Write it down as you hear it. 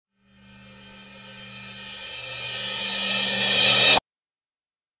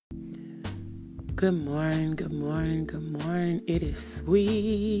Good morning, good morning, good morning. It is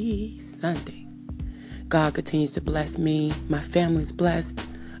sweet Sunday. God continues to bless me. My family's blessed.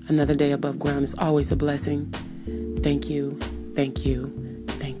 Another day above ground is always a blessing. Thank you, thank you,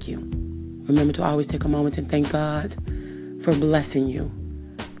 thank you. Remember to always take a moment and thank God for blessing you,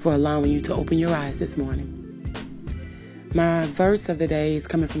 for allowing you to open your eyes this morning. My verse of the day is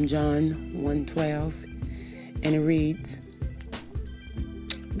coming from John 1:12, and it reads,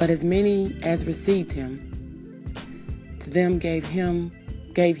 "But as many as received him, to them gave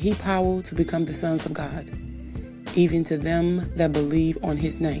he power to become the sons of God, even to them that believe on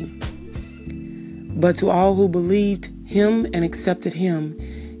his name. But to all who believed him and accepted him,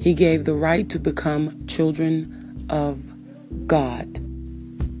 he gave the right to become children of God."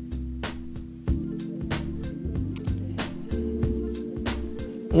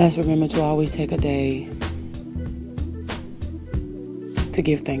 Let's remember to always take a day to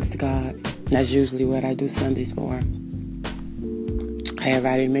give thanks to God. That's usually what I do Sundays for. I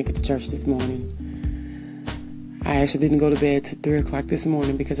didn't make it to church this morning. I actually didn't go to bed till 3 o'clock this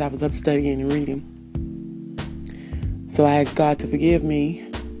morning because I was up studying and reading. So I asked God to forgive me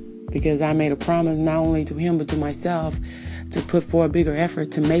because I made a promise not only to him but to myself to put forth a bigger effort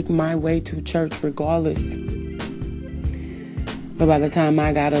to make my way to church regardless. But by the time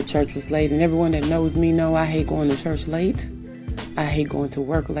I got up, church was late. And everyone that knows me know I hate going to church late. I hate going to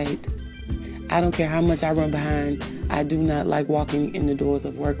work late. I don't care how much I run behind. I do not like walking in the doors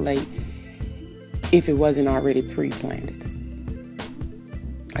of work late if it wasn't already pre-planned.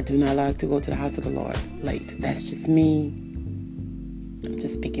 I do not like to go to the house of the Lord late. That's just me. I'm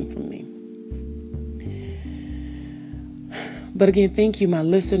just speaking from me. But again, thank you, my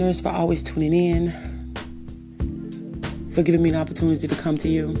listeners, for always tuning in, for giving me an opportunity to come to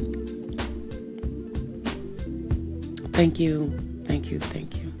you. Thank you, thank you,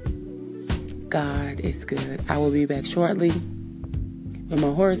 thank you. God is good. I will be back shortly with my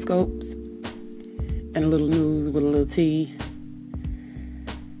horoscopes and a little news with a little tea.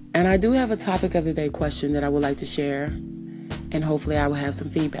 And I do have a topic of the day question that I would like to share, and hopefully I will have some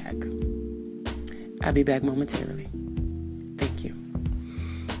feedback. I'll be back momentarily. Thank you.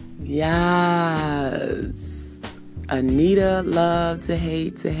 Yes. Anita, love to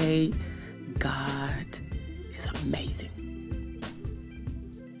hate. God is amazing.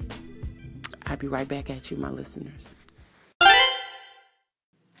 I'll be right back at you, my listeners.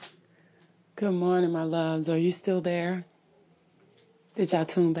 Good morning, my loves. Are you still there? Did y'all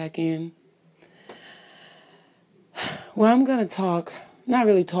tune back in? Well, I'm going to not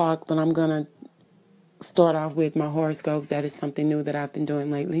really talk, but I'm going to start off with my horoscopes. That is something new that I've been doing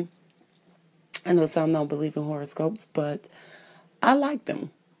lately. I know some don't believe in horoscopes, but I like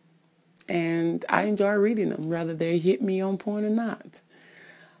them. And I enjoy reading them, whether they hit me on point or not.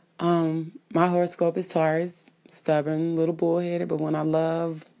 My horoscope is Taurus, stubborn, little bullheaded, but when I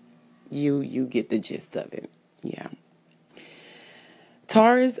love you get the gist of it. Yeah.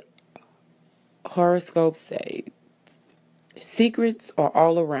 Taurus horoscope says, secrets are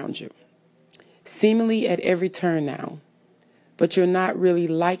all around you, seemingly at every turn now, but you're not really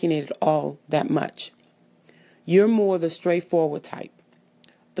liking it at all that much. You're more the straightforward type.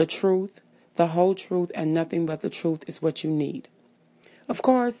 The truth, the whole truth, and nothing but the truth is what you need. Of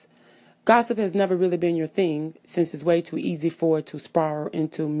course, gossip has never really been your thing, since it's way too easy for it to spiral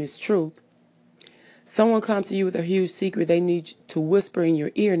into mistruth. Someone comes to you with a huge secret they need to whisper in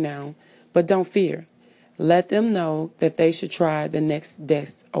your ear now, but don't fear. Let them know that they should try the next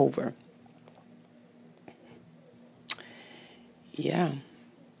desk over. Yeah.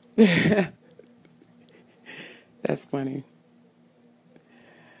 That's funny.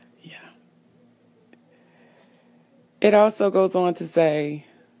 Yeah. It also goes on to say,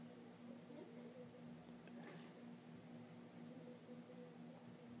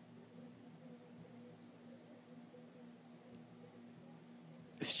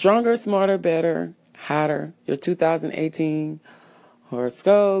 stronger, smarter, better, hotter. Your 2018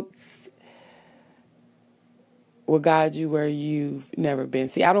 horoscopes will guide you where you've never been.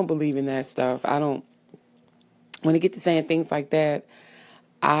 See, I don't believe in that stuff. When it get to saying things like that,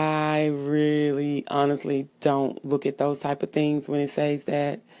 I really, honestly don't look at those type of things when it says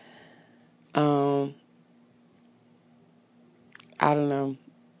that. I don't know.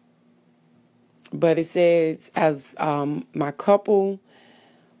 But it says, as my couple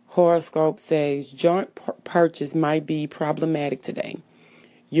horoscope says, joint purchase might be problematic today.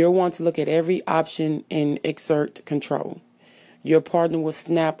 You'll want to look at every option and exert control. Your partner will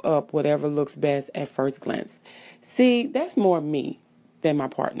snap up whatever looks best at first glance. See, that's more me than my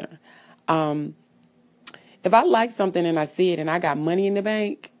partner. If I like something and I see it and I got money in the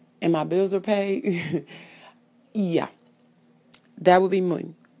bank, and my bills are paid, yeah, that would be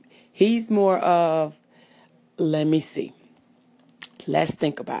me. He's more of, let me see. Let's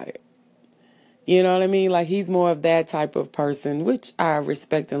think about it. You know what I mean? Like, he's more of that type of person, which I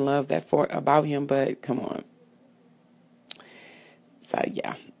respect and love that for about him, but come on. So,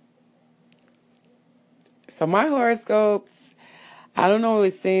 yeah. So, my horoscopes, I don't know,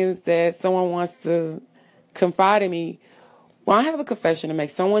 it seems that someone wants to confide in me. Well, I have a confession to make.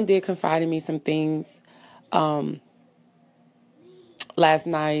 Someone did confide in me some things last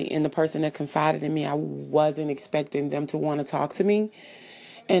night, and the person that confided in me, I wasn't expecting them to want to talk to me.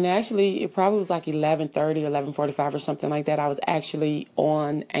 And actually, it probably was like 11:30, 11:45 or something like that. I was actually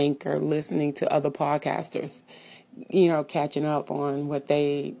on Anchor listening to other podcasters, catching up on what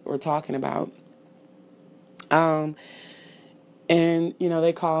they were talking about. And,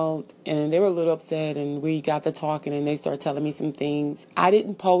 they called and they were a little upset, and we got to talking, and they started telling me some things. I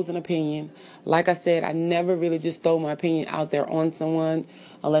didn't pose an opinion. Like I said, I never really just throw my opinion out there on someone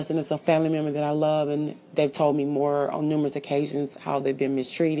unless it's a family member that I love, and they've told me more on numerous occasions how they've been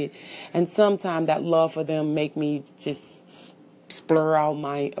mistreated. And sometimes that love for them make me just splur out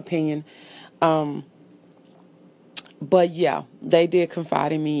my opinion. But yeah, they did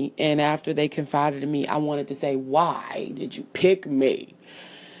confide in me, and after they confided in me, I wanted to say, why did you pick me?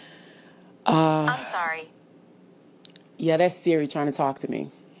 I'm sorry. Yeah, that's Siri trying to talk to me.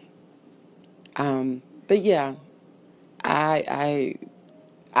 But yeah, I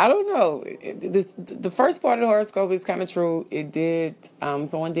don't know. The first part of the horoscope is kind of true. It did,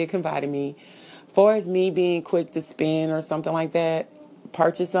 someone did confide in me. For as me being quick to spend or something like that,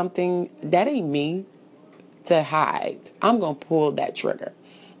 purchase something, that ain't me to hide. I'm going to pull that trigger.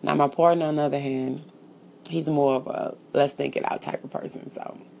 Now, my partner, on the other hand, he's more of a let's think it out type of person.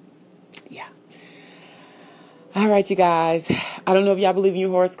 So, yeah. All right, you guys. I don't know if y'all believe in your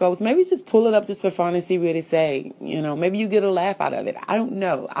horoscopes. Maybe just pull it up just for fun and see what it say. Maybe you get a laugh out of it. I don't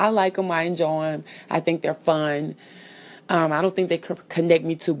know. I like them. I enjoy them. I think they're fun. I don't think they connect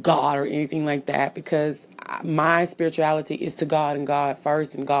me to God or anything like that, because my spirituality is to God and God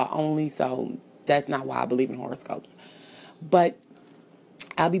first and God only. So that's not why I believe in horoscopes. But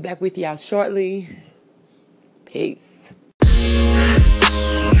I'll be back with y'all shortly. Peace.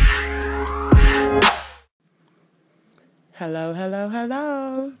 Hello, hello,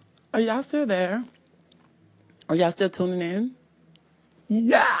 hello. Are y'all still there? Are y'all still tuning in?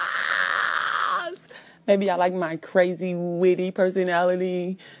 Yes! Maybe y'all like my crazy, witty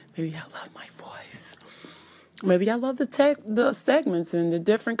personality. Maybe y'all love my voice. Maybe y'all love the segments and the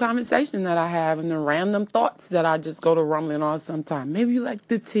different conversation that I have and the random thoughts that I just go to rumbling on sometimes. Maybe you like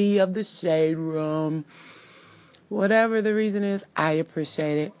the tea of the shade room. Whatever the reason is, I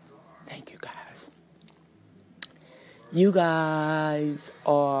appreciate it. Thank you, guys. You guys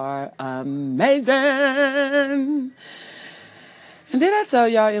are amazing. And did I tell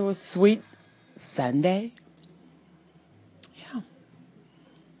y'all it was Sweet Sunday? Yeah.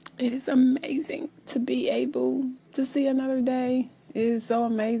 It is amazing to be able to see another day. It is so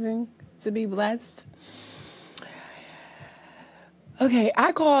amazing to be blessed. Okay,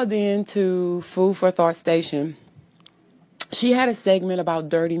 I called in to Food for Thought Station. She had a segment about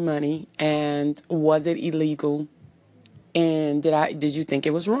dirty money and was it illegal? And did you think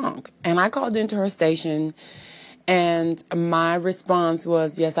it was wrong? And I called into her station, and my response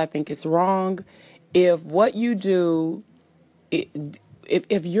was, yes, I think it's wrong. If what you do, if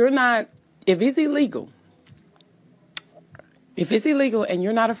it's illegal, and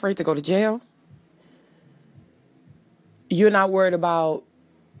you're not afraid to go to jail, you're not worried about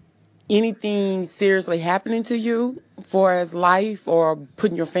anything seriously happening to you for as life or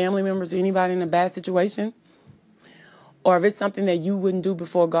putting your family members or anybody in a bad situation, or if it's something that you wouldn't do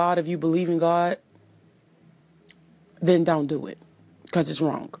before God, if you believe in God, then don't do it, because it's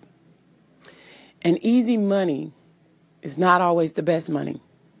wrong. And easy money is not always the best money.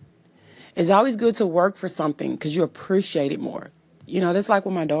 It's always good to work for something because you appreciate it more. That's like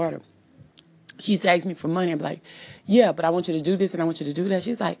with my daughter. She asks me for money. I'm like, yeah, but I want you to do this and I want you to do that.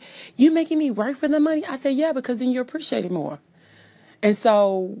 She's like, you making me work for the money? I say, yeah, because then you appreciate it more. And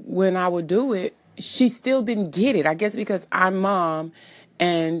so when I would do it, she still didn't get it. I guess because I'm mom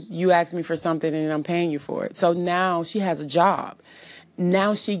and you asked me for something and I'm paying you for it. So now she has a job.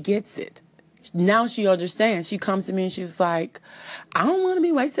 Now she gets it. Now she understands. She comes to me and she's like, I don't want to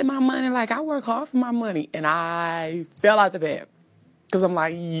be wasting my money. Like, I work hard for my money. And I fell out the bed because I'm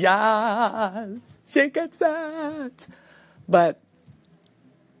like, yes, she gets that. But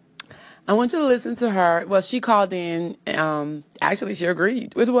I want you to listen to her. Well, she called in. Actually, she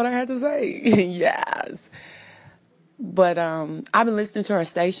agreed with what I had to say. Yes. But I've been listening to her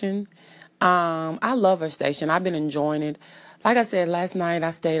station. I love her station. I've been enjoying it. Like I said, last night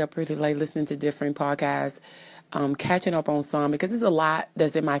I stayed up pretty late listening to different podcasts, catching up on some because there's a lot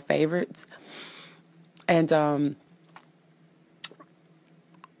that's in my favorites. And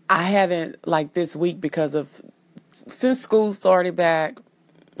I haven't, like this week, because of since school started back,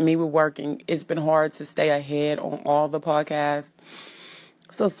 me with working, it's been hard to stay ahead on all the podcasts.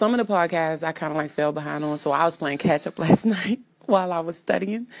 So some of the podcasts I kind of like fell behind on. So I was playing catch up last night while I was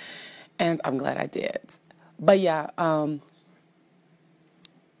studying, and I'm glad I did. But yeah,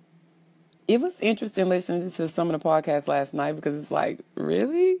 it was interesting listening to some of the podcasts last night because it's like,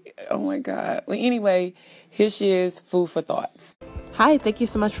 really? Oh my God. Well, anyway, here she is, food for thoughts. Hi, thank you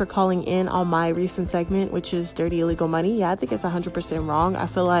so much for calling in on my recent segment, which is Dirty Illegal Money. Yeah, I think it's 100% wrong. I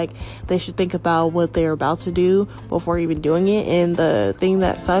feel like they should think about what they're about to do before even doing it. And the thing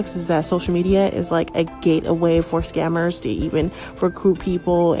that sucks is that social media is like a gateway for scammers to even recruit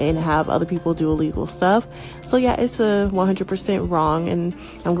people and have other people do illegal stuff. So yeah, it's a 100% wrong. And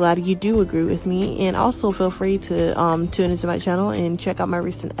I'm glad you do agree with me. And also feel free to tune into my channel and check out my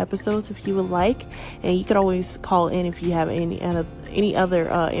recent episodes if you would like. And you could always call in if you have any other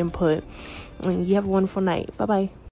input. And you have a wonderful night. Bye bye.